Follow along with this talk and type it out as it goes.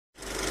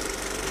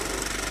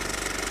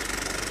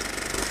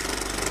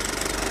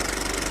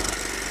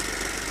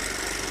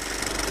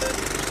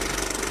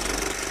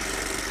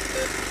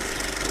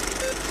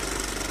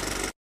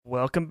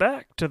Welcome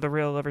back to the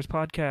Rail Lovers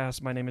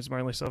Podcast. My name is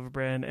Marley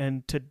Silverbrand,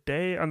 and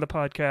today on the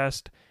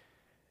podcast,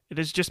 it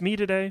is just me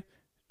today.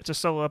 It's a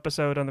solo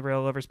episode on the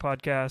Rail Lovers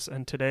Podcast,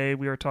 and today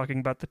we are talking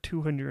about the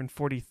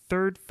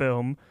 243rd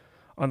film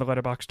on the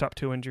Letterboxd Top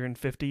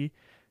 250,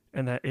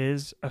 and that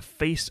is A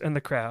Face in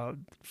the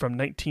Crowd from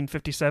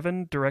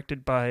 1957,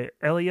 directed by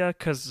Elia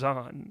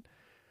Kazan.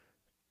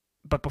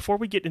 But before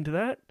we get into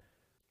that,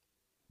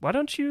 why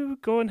don't you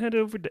go and head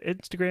over to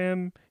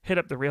Instagram, hit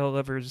up the Rail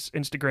Lovers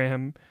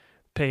Instagram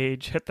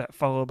page, hit that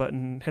follow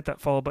button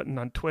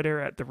on Twitter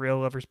at the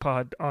Rail Lovers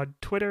Pod on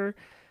Twitter,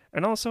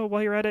 and also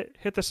while you're at it,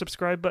 hit the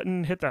subscribe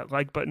button, hit that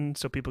like button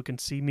so people can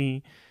see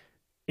me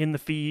in the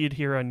feed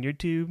here on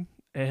YouTube.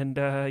 And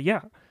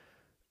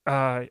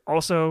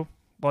also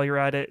while you're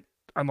at it,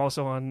 I'm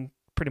also on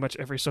pretty much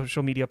every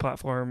social media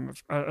platform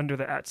under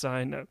the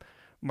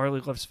 @ Marley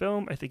Loves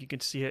Film. I think you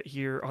can see it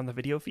here on the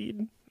video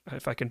feed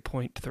if I can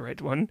point to the right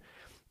one.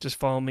 Just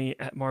follow me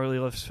at Marley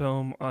Loves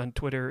Film on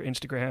Twitter,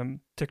 Instagram,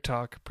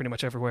 TikTok, pretty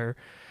much everywhere.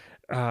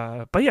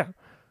 But yeah,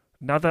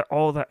 now that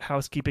all that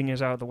housekeeping is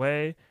out of the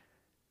way,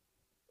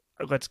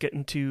 let's get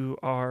into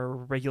our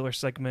regular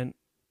segment,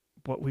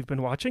 what we've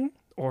been watching,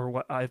 or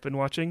what I've been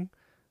watching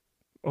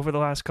over the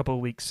last couple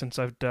of weeks since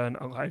I've done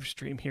a live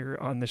stream here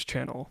on this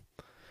channel.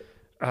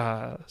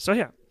 I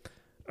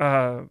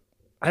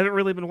haven't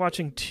really been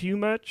watching too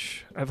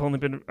much. I only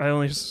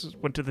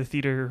went to the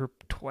theater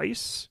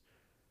twice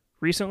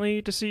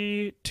recently to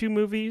see 2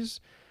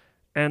 movies,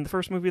 and the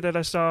first movie that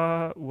I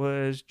saw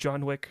was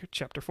John Wick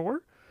Chapter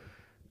 4.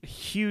 A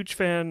huge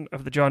fan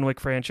of the John Wick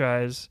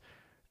franchise,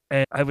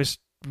 and I was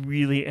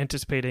really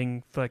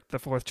anticipating like the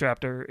 4th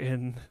chapter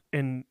in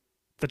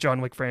the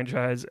John Wick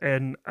franchise,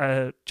 and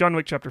John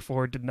Wick Chapter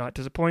 4 did not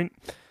disappoint.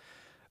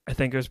 I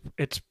think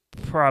it's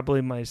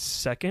probably my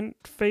second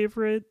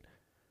favorite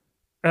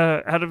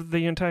out of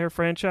the entire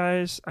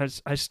franchise.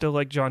 I still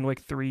like John Wick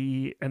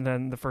 3 and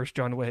then the first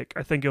John Wick.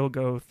 I think it'll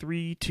go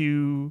 3,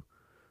 2.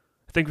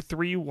 I think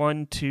 3,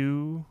 1,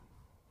 2.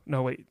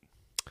 No, wait.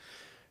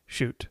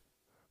 Shoot.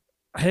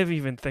 I haven't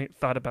even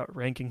thought about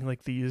ranking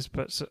like these,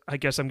 but I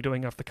guess I'm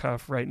doing off the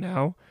cuff right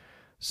now.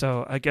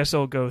 So I guess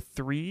it'll go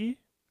 3,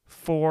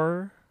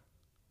 4,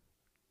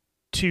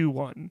 2,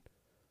 1.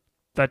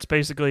 That's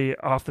basically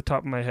off the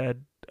top of my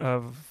head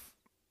of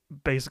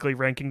basically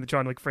ranking the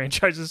John Wick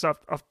franchises off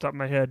the top of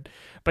my head.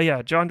 But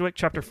yeah, John Wick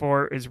Chapter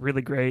 4 is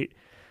really great.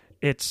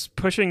 It's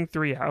pushing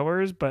 3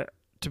 hours, but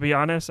to be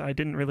honest, I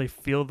didn't really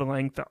feel the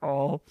length at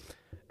all.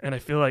 And I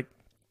feel like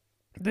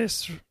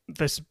this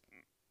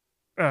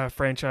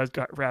franchise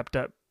got wrapped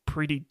up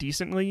pretty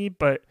decently,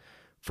 but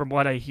from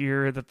what I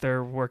hear that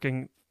they're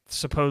working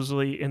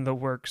supposedly in the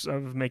works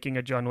of making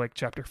a John Wick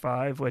Chapter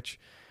 5, which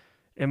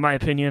in my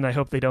opinion, I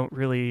hope they don't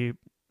really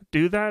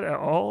do that at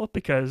all,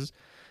 because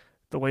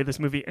the way this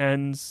movie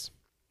ends,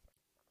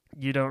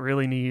 you don't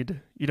really need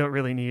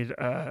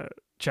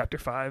Chapter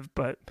 5.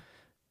 But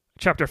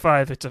Chapter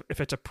 5,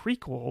 if it's a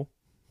prequel,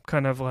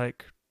 kind of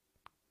like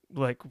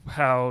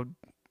how,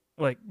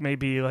 like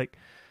maybe like,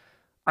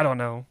 I don't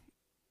know.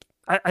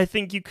 I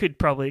think you could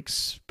probably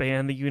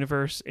expand the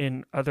universe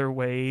in other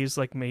ways,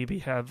 like maybe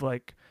have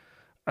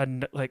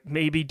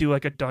maybe do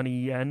like a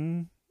Donnie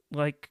Yen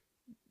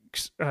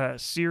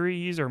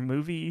series or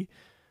movie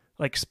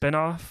like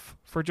spinoff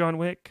for John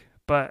Wick.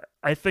 But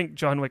I think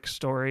John Wick's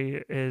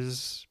story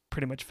is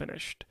pretty much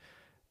finished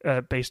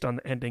based on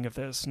the ending of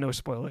this. No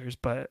spoilers,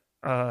 but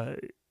I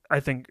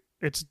think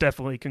it's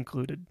definitely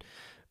concluded.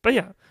 But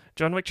yeah,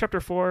 John Wick Chapter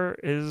 4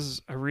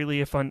 is a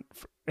really fun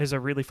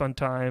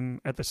time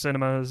at the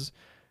cinemas.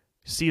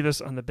 See this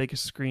on the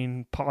biggest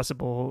screen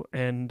possible,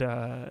 and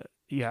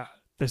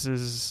this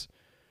is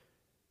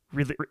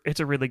it's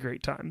a really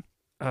great time.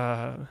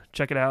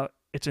 Check it out.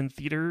 It's in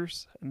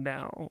theaters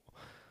now.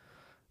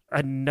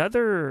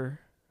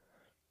 Another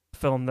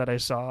film that I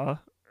saw,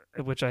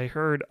 which I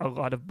heard a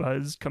lot of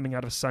buzz coming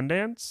out of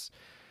Sundance,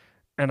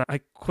 and I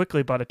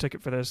quickly bought a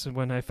ticket for this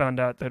when I found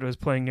out that it was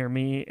playing near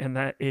me, and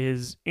that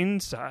is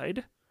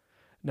Inside.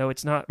 No,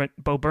 it's not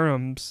Bo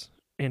Burnham's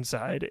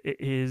Inside. It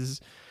is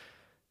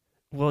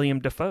William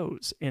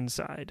Dafoe's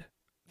Inside.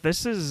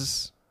 This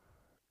is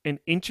an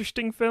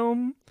interesting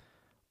film.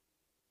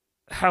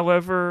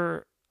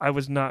 However, I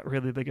was not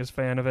really the biggest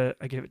fan of it.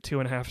 I gave it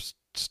 2.5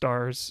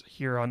 stars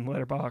here on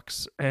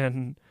Letterboxd,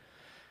 and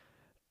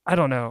I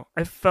don't know.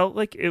 I felt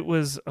like it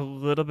was a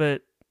little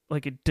bit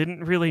like it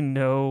didn't really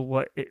know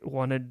what it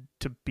wanted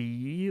to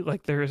be.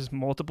 Like there's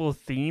multiple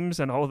themes,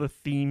 and all the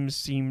themes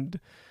seemed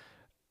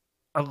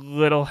a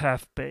little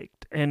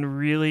half-baked. And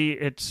really,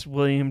 it's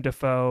William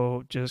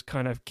Dafoe just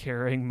kind of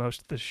carrying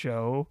most of the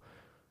show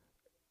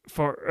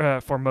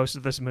for most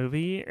of this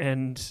movie.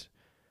 And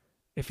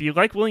if you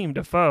like William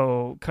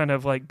Dafoe, kind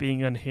of like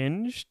being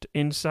unhinged,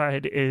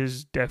 Inside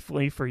is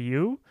definitely for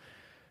you.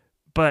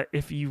 But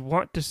if you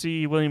want to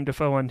see William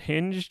Dafoe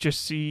unhinged, just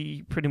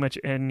see pretty much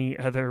any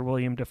other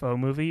William Dafoe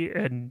movie,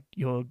 and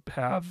you'll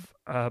have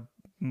a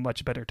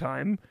much better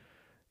time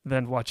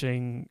than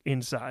watching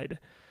Inside.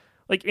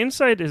 Like,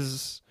 Inside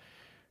it's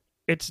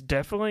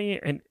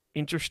definitely an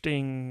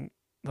interesting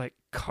like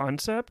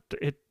concept.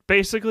 It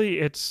basically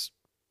it's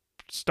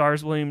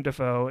stars William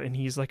Dafoe, and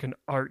he's like an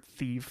art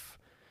thief,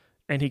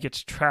 and he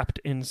gets trapped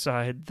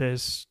inside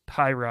this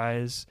high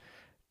rise,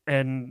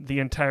 and the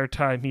entire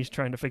time he's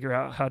trying to figure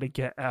out how to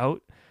get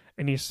out,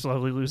 and he's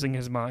slowly losing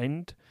his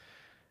mind.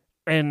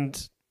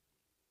 And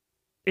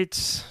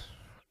it's,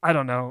 I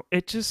don't know,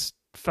 it just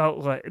felt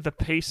like the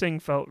pacing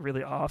felt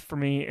really off for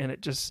me, and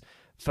it just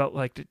felt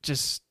like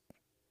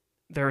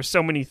there are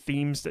so many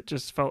themes that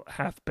just felt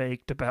half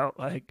baked about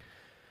like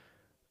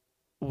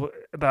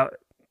about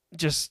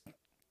just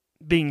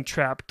being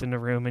trapped in a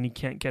room and he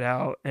can't get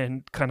out,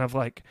 and kind of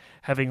like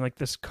having like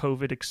this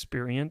COVID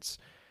experience.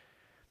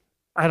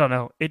 I don't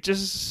know. It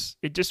just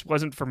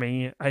wasn't for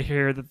me. I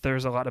hear that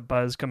there's a lot of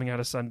buzz coming out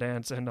of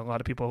Sundance and a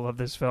lot of people love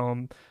this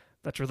film.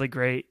 That's really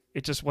great.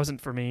 It just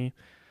wasn't for me.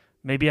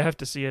 Maybe I have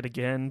to see it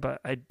again,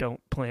 but I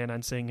don't plan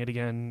on seeing it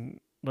again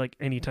like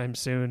anytime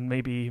soon.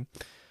 Maybe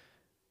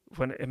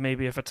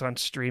if it's on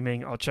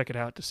streaming, I'll check it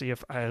out to see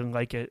if I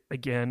like it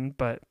again.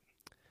 But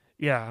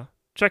yeah,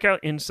 check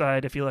out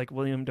Inside if you like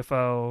William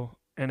Dafoe,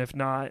 and if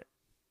not,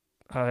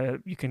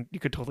 you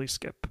could totally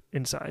skip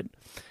Inside.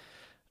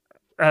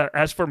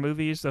 As for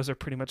movies, those are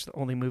pretty much the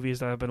only movies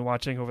that I've been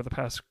watching over the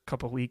past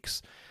couple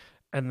weeks.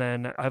 And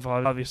then I've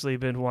obviously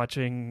been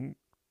watching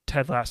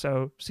Ted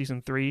Lasso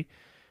season 3.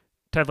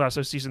 Ted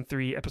Lasso season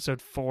 3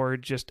 episode 4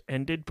 just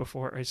ended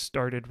before I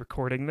started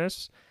recording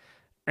this.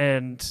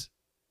 And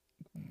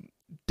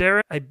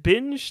I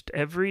binged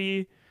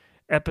every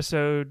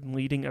episode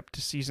leading up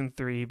to season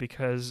 3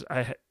 because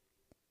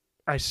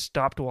I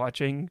stopped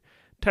watching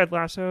Ted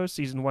Lasso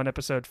season 1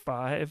 episode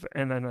 5,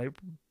 and then I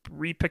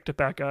re-picked it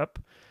back up.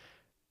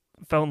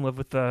 Fell in love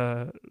with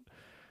the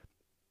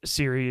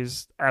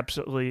series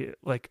absolutely,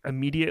 like,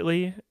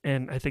 immediately,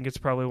 and I think it's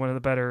probably one of the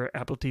better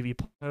Apple TV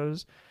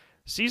shows.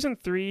 Season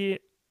 3,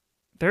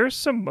 there's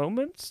some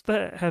moments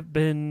that have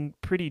been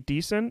pretty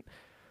decent,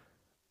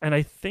 and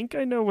I think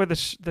I know where the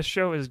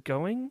show is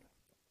going.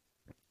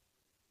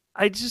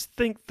 I just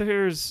think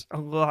there's a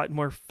lot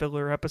more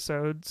filler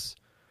episodes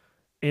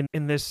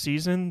in this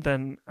season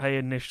than I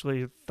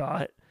initially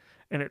thought,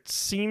 and it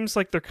seems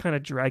like they're kind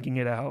of dragging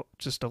it out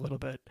just a little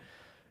bit.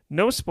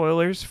 No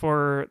spoilers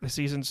for the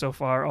season so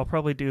far. I'll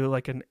probably do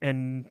like an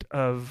end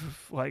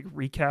of like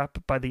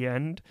recap by the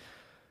end.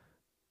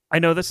 I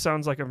know this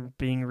sounds like I'm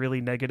being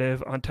really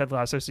negative on Ted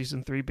Lasso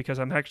season 3 because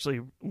I'm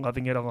actually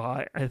loving it a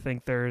lot. I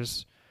think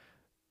there's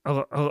a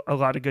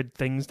lot of good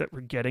things that we're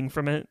getting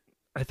from it.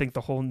 I think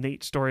the whole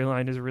Nate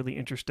storyline is really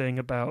interesting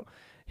about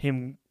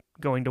him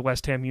going to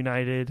West Ham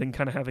United and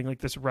kind of having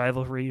like this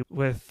rivalry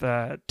with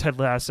Ted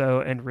Lasso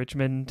and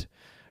Richmond.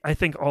 I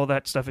think all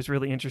that stuff is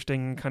really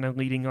interesting, kind of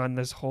leading on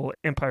this whole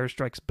Empire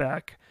Strikes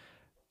Back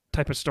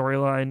type of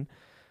storyline.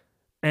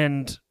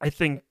 And I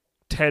think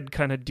Ted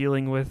kind of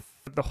dealing with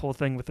the whole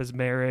thing with his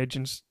marriage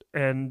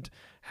and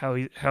how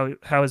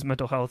his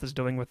mental health is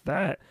doing with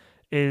that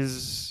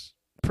is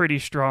pretty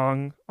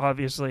strong,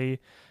 obviously.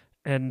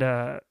 And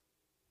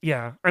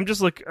yeah, I'm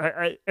just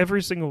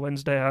every single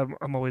Wednesday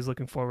I'm always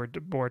looking forward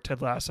to more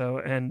Ted Lasso,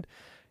 and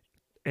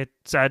it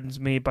saddens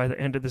me by the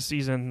end of the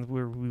season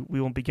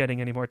we won't be getting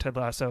any more Ted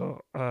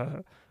Lasso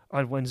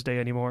on Wednesday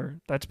anymore.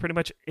 That's pretty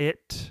much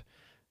it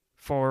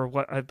for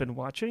what I've been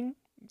watching.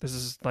 This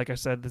is, like I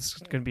said, this is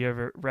going to be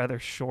a rather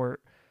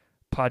short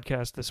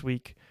podcast this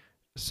week.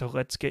 So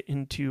let's get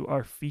into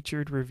our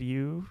featured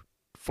review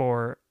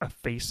for A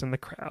Face in the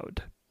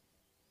Crowd.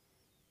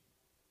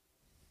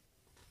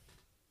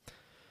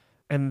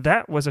 And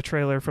that was a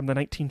trailer from the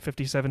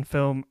 1957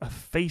 film A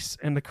Face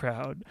in the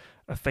Crowd.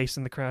 A Face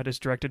in the Crowd is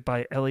directed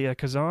by Elia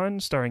Kazan,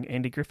 starring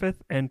Andy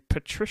Griffith and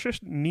Patricia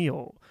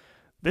Neal.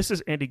 This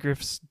is Andy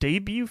Griffith's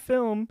debut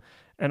film,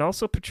 and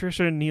also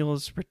Patricia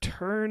Neal's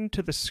return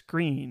to the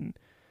screen.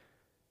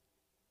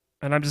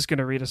 And I'm just going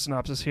to read a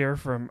synopsis here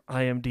from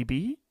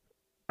IMDb.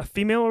 A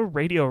female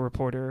radio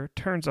reporter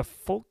turns a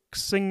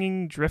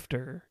folk-singing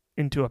drifter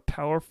into a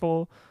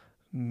powerful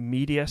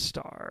media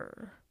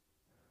star.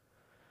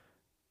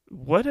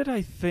 What did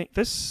I think?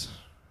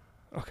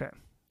 Okay.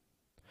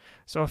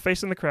 So A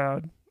Face in the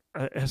Crowd,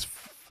 as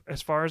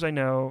far as I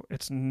know,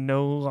 it's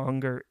no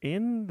longer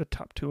in the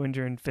top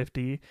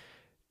 250.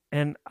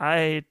 And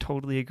I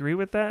totally agree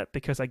with that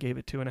because I gave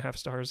it 2.5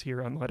 stars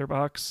here on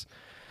Letterboxd.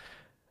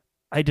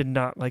 I did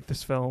not like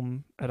this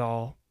film at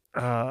all.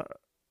 A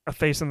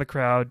Face in the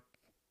Crowd,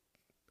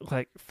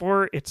 like,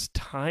 for its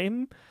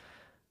time,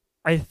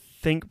 I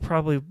think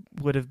probably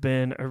would have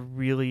been a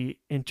really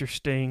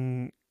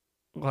interesting,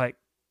 like,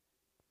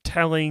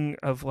 telling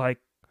of like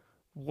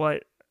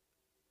what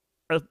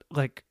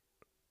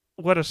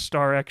a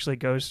star actually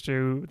goes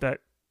through that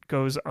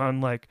goes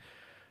on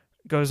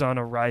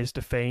a rise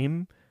to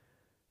fame.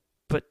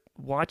 But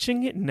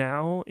watching it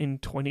now in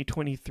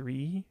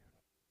 2023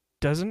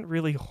 doesn't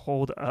really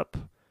hold up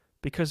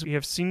because we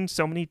have seen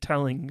so many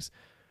tellings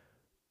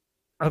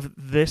of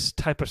this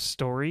type of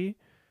story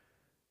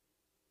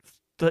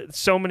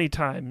so many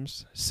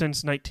times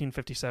since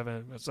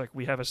 1957. It's like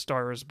we have A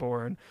Star Is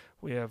Born,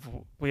 we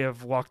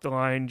have Walk the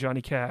Line,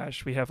 Johnny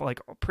Cash. We have like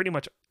pretty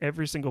much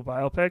every single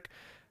biopic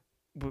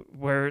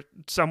where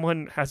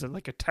someone has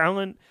like a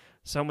talent,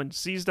 someone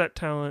sees that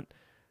talent,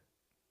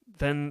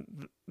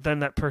 then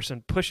that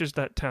person pushes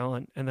that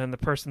talent, and then the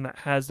person that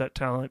has that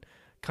talent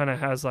kind of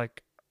has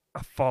like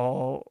a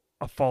fall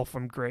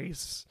from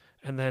grace,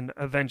 and then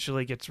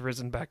eventually gets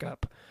risen back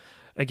up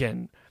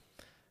again.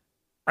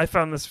 I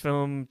found this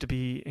film to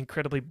be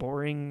incredibly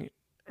boring,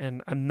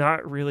 and I'm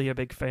not really a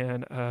big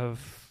fan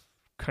of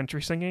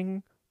country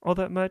singing all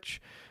that much.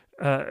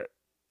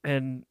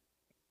 And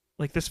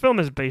like this film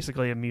is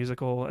basically a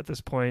musical at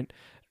this point,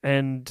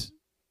 and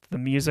the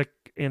music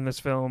in this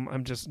film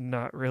I'm just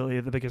not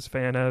really the biggest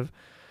fan of.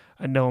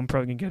 I know I'm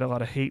probably gonna get a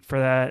lot of hate for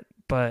that,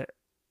 but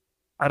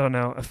I don't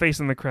know. A Face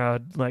in the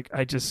Crowd, like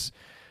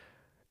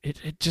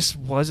it just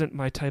wasn't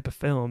my type of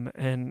film,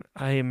 and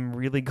I am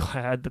really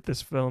glad that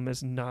this film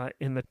is not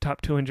in the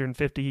top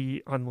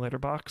 250 on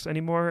Letterboxd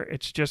anymore.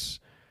 It's just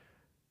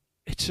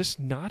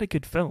not a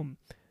good film,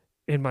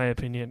 in my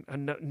opinion.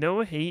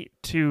 No hate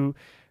to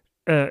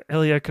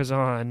Elia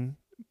Kazan,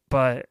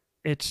 but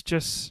it's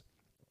just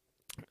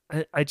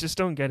I just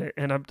don't get it,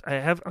 and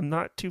I'm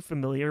not too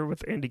familiar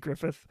with Andy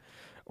Griffith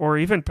or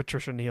even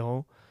Patricia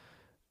Neal.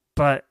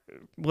 But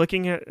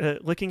looking at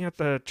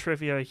the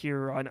trivia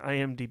here on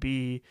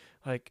IMDb,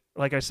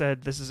 like I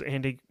said, this is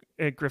Andy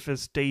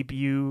Griffith's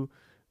debut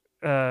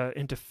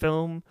into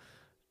film,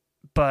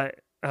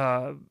 but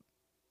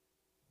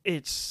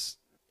it's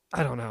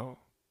I don't know.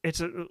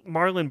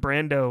 Marlon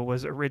Brando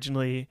was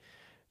originally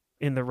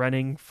in the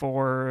running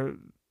for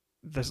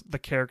the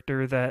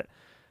character that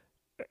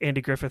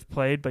Andy Griffith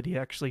played, but he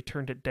actually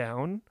turned it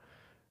down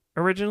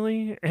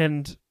originally,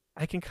 and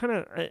I can kind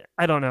of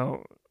I don't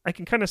know. I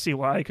can kind of see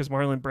why, because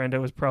Marlon Brando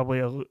was probably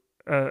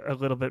a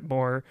little bit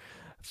more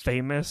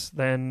famous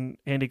than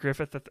Andy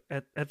Griffith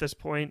at this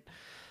point.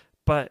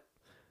 But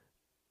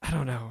I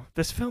don't know.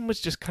 This film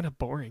was just kind of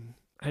boring.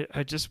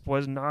 I just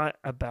was not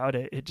about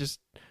it. It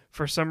just,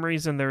 for some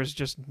reason, there was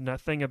just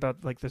nothing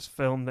about like this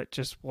film that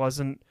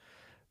didn't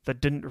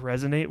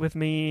resonate with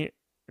me.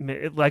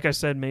 Like I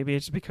said, maybe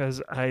it's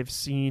because I've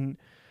seen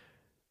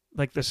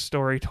like the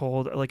story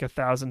told like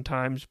 1,000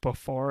 times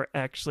before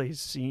actually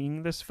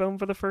seeing this film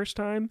for the first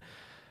time.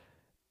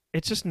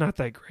 It's just not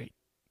that great,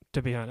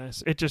 to be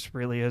honest. It just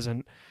really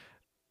isn't.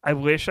 I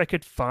wish I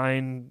could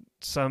find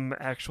some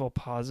actual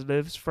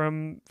positives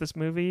from this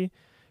movie,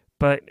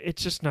 but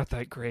it's just not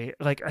that great.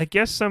 Like I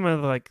guess some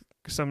of the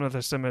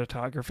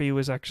cinematography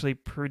was actually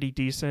pretty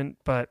decent,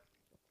 but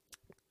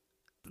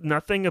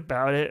nothing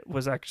about it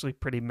was actually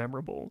pretty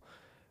memorable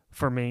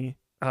for me.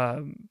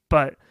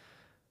 But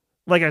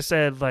like I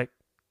said, like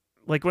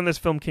when this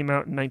film came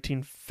out in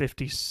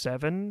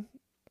 1957,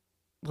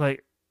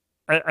 like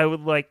I would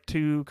like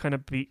to kind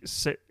of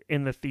sit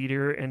in the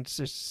theater and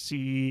just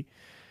see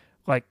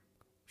like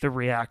the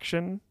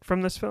reaction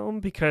from this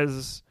film,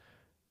 because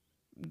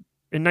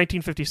in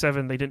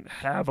 1957 they didn't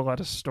have a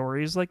lot of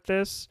stories like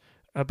this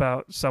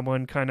about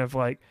someone kind of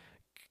like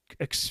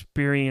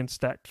experience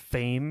that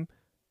fame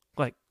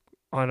like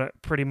on a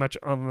pretty much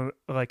on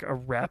like a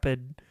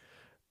rapid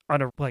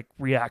on a like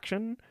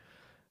reaction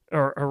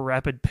or a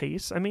rapid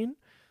pace. I mean,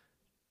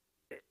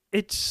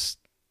 it's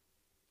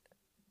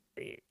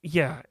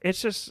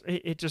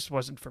it just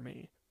wasn't for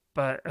me.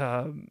 But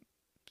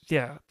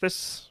yeah,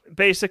 this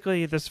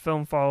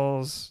film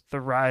follows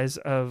the rise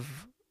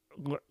of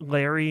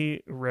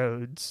Larry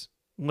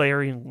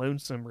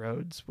Lonesome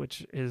Rhodes,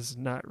 which is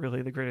not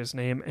really the greatest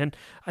name, and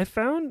I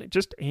found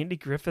just Andy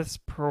Griffith's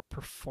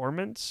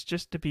performance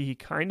just to be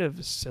kind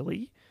of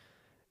silly,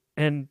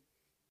 and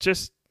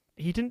just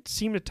he didn't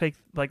seem to take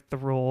like the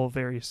role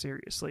very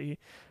seriously,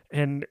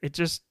 and it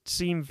just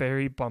seemed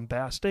very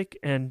bombastic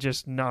and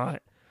just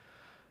not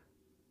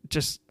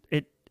just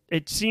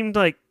it seemed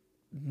like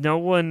no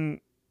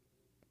one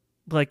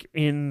like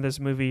in this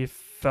movie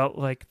felt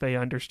like they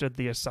understood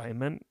the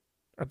assignment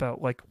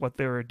about like what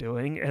they were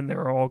doing, and they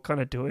were all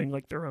kind of doing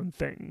like their own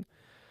thing.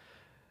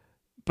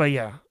 But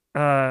yeah,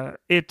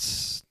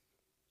 it's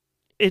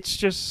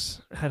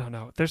just I don't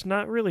know. There's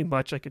not really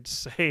much I could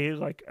say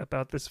like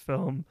about this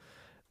film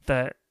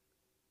that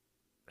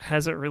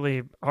hasn't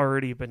really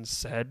already been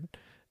said.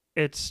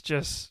 It's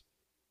just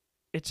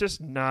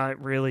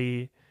not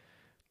really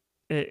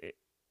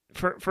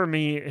for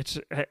me.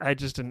 I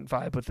just didn't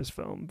vibe with this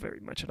film very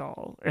much at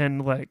all,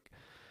 and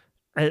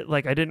I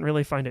didn't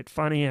really find it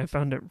funny. I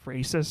found it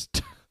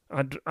racist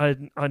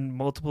on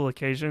multiple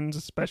occasions,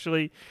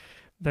 especially.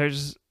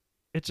 It's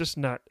just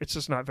not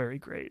very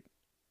great.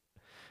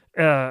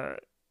 Yeah,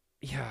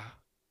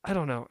 I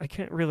don't know. I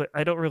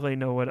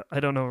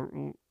don't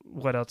know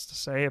what else to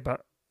say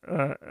about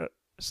A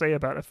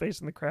Face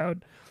in the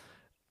Crowd.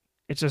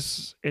 It's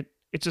just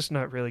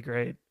not really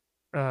great.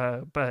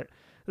 But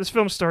this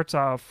film starts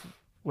off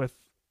with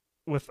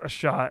a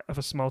shot of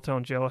a small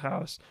town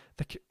jailhouse.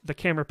 The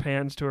camera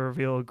pans to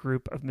reveal a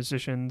group of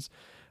musicians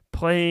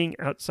playing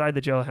outside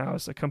the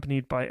jailhouse,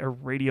 accompanied by a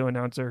radio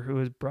announcer who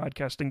is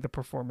broadcasting the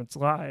performance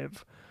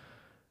live.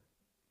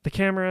 The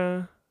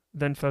camera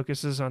then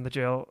focuses on the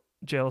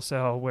jail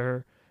cell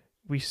where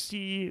we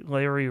see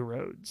Larry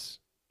Rhodes,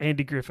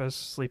 Andy Griffiths,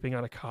 sleeping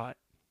on a cot.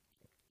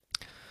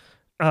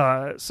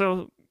 That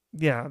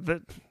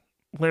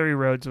Larry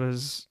Rhodes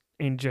was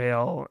in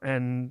jail,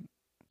 and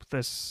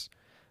this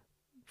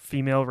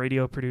female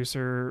radio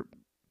producer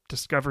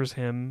discovers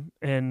him,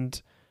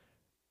 and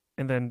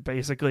then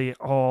basically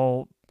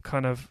all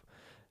kind of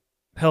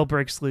hell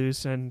breaks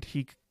loose, and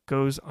he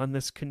goes on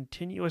this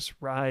continuous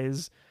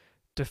rise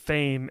to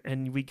fame,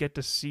 and we get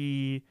to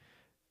see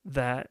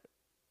that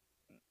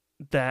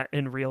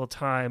in real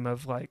time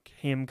of like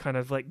him kind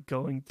of like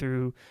going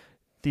through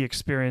the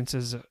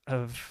experiences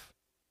of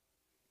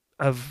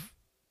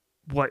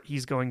what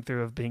he's going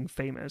through of being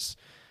famous.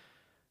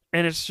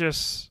 And it's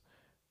just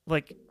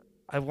like,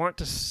 I want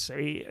to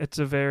say it's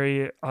a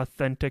very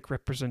authentic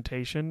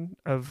representation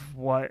of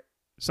what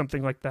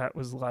something like that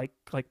was like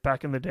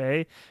back in the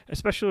day,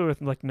 especially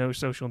with like no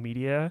social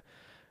media.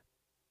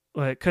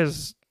 Like,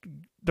 because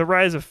the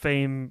rise of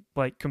fame,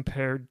 like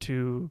compared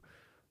to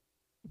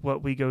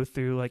what we go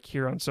through like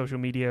here on social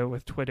media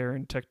with Twitter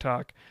and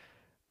TikTok,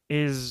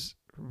 is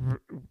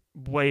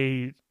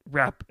way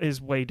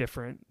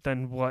different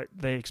than what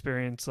they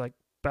experienced like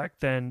back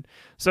then.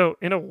 So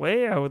in a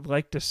way, I would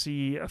like to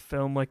see a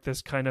film like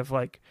this kind of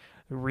like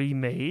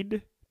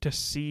remade, to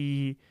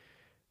see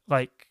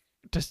like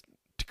just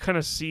to kind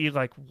of see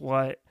like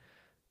what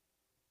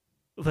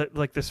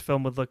like this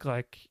film would look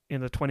like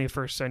in the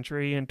 21st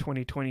century in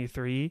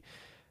 2023.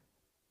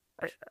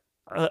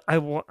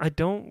 I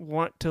don't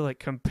want to like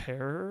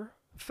compare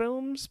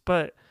films,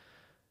 but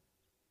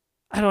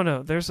I don't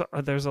know. There's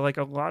like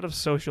a lot of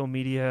social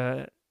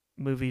media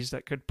movies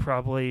that could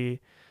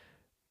probably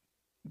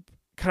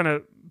kind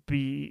of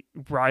be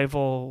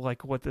rival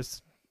like what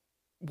this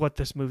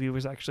movie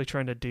was actually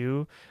trying to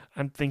do.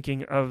 I'm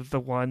thinking of the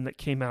one that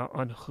came out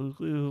on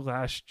Hulu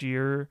last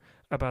year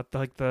about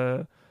like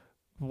the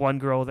one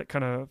girl that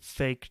kind of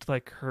faked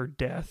like her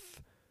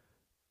death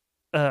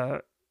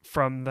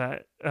from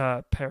that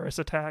Paris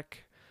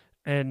attack,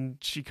 and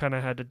she kind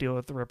of had to deal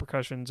with the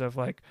repercussions of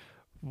like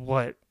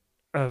what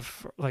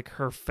of like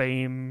her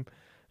fame,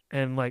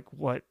 and like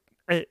what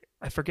I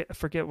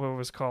forget what it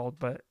was called,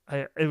 but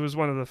it was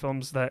one of the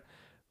films that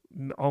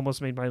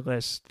almost made my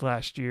list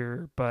last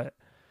year. But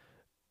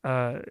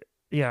if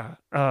you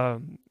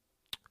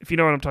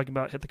know what I'm talking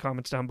about, hit the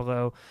comments down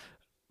below.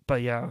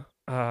 But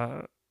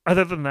other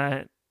than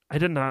that, I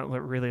did not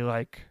really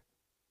like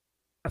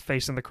A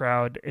Face in the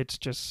Crowd. It's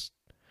just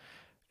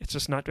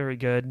not very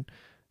good.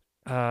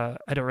 I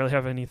don't really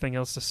have anything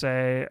else to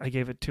say. I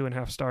gave it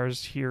 2.5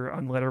 stars here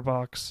on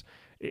Letterboxd.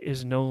 It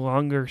is no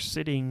longer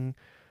sitting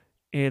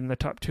in the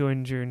top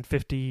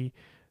 250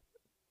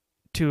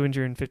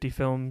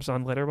 films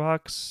on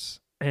Letterboxd,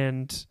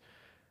 and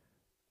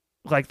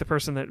like the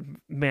person that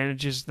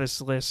manages this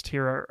list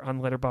here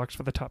on Letterboxd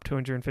for the top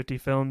 250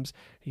 films,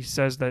 he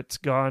says that it's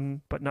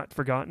gone but not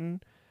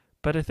forgotten.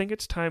 But I think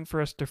it's time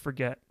for us to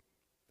forget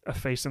A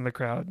Face in the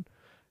Crowd.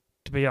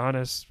 To be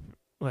honest,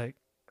 like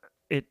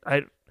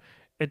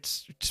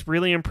it's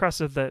really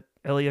impressive that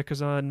Elia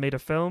Kazan made a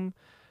film,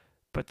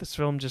 but this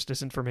film just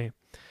isn't for me.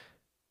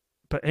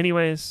 But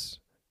anyways,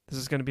 this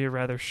is going to be a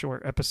rather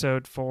short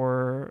episode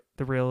for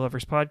the Real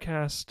Lovers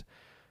podcast.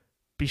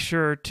 Be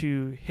sure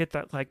to hit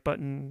that like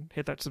button,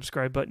 hit that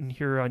subscribe button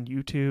here on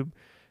YouTube,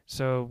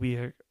 so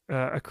we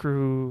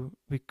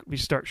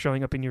start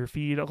showing up in your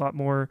feed a lot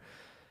more.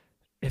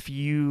 If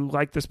you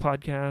like this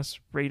podcast,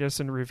 rate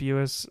us and review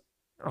us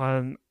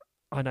on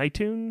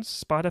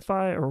iTunes,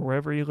 Spotify, or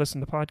wherever you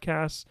listen to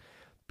podcasts.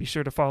 Be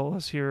sure to follow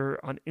us here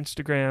on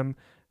Instagram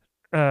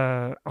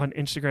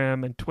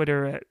and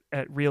Twitter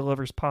at Real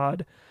Lovers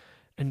Pod,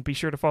 and be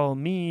sure to follow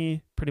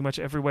me pretty much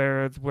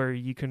everywhere where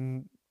you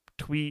can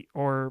tweet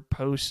or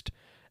post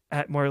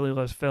at Marley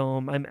Loves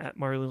Film. I'm at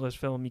Marley Loves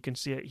Film. You can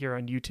see it here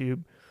on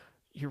YouTube.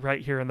 You're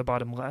right here on the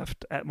bottom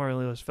left at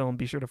Marley Loves Film.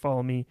 Be sure to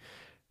follow me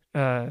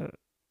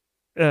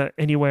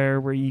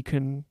anywhere where you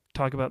can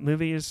talk about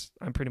movies.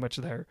 I'm pretty much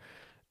there.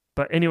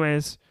 But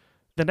anyways,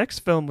 the next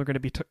film we're going to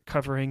be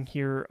covering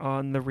here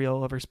on the Real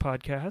Lovers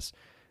podcast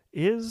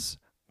is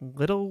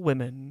Little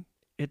Women.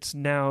 It's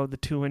now the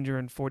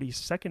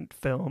 242nd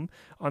film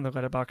on the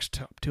Letterboxd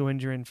top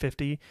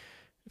 250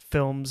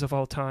 films of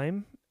all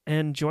time.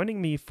 And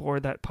joining me for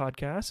that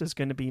podcast is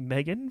going to be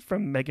Megan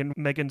from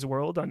Megan's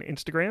World on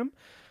Instagram.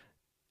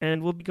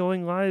 And we'll be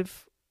going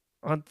live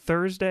on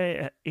Thursday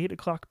at 8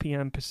 o'clock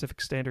p.m.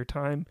 Pacific Standard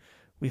Time.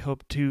 We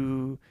hope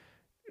to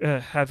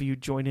have you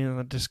join in on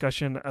the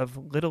discussion of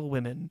Little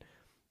Women.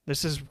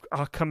 This is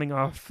coming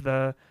off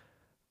the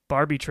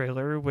Barbie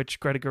trailer, which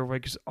Greta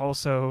Gerwig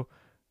also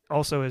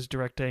is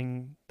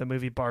directing the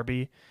movie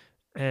Barbie.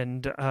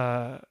 And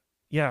we're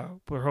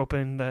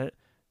hoping that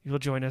you'll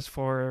join us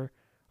for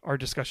our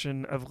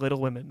discussion of Little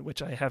Women,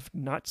 which I have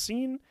not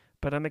seen,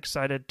 but I'm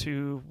excited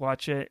to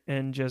watch it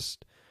and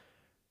just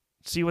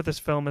see what this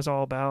film is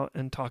all about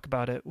and talk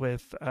about it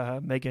with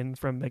Megan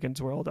from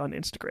Megan's World on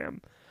Instagram.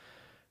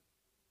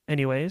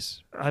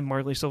 Anyways, I'm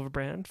Marley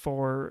Silverbrand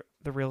for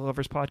the Real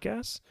Lovers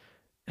Podcast,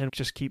 and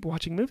just keep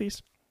watching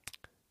movies.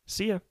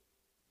 See ya.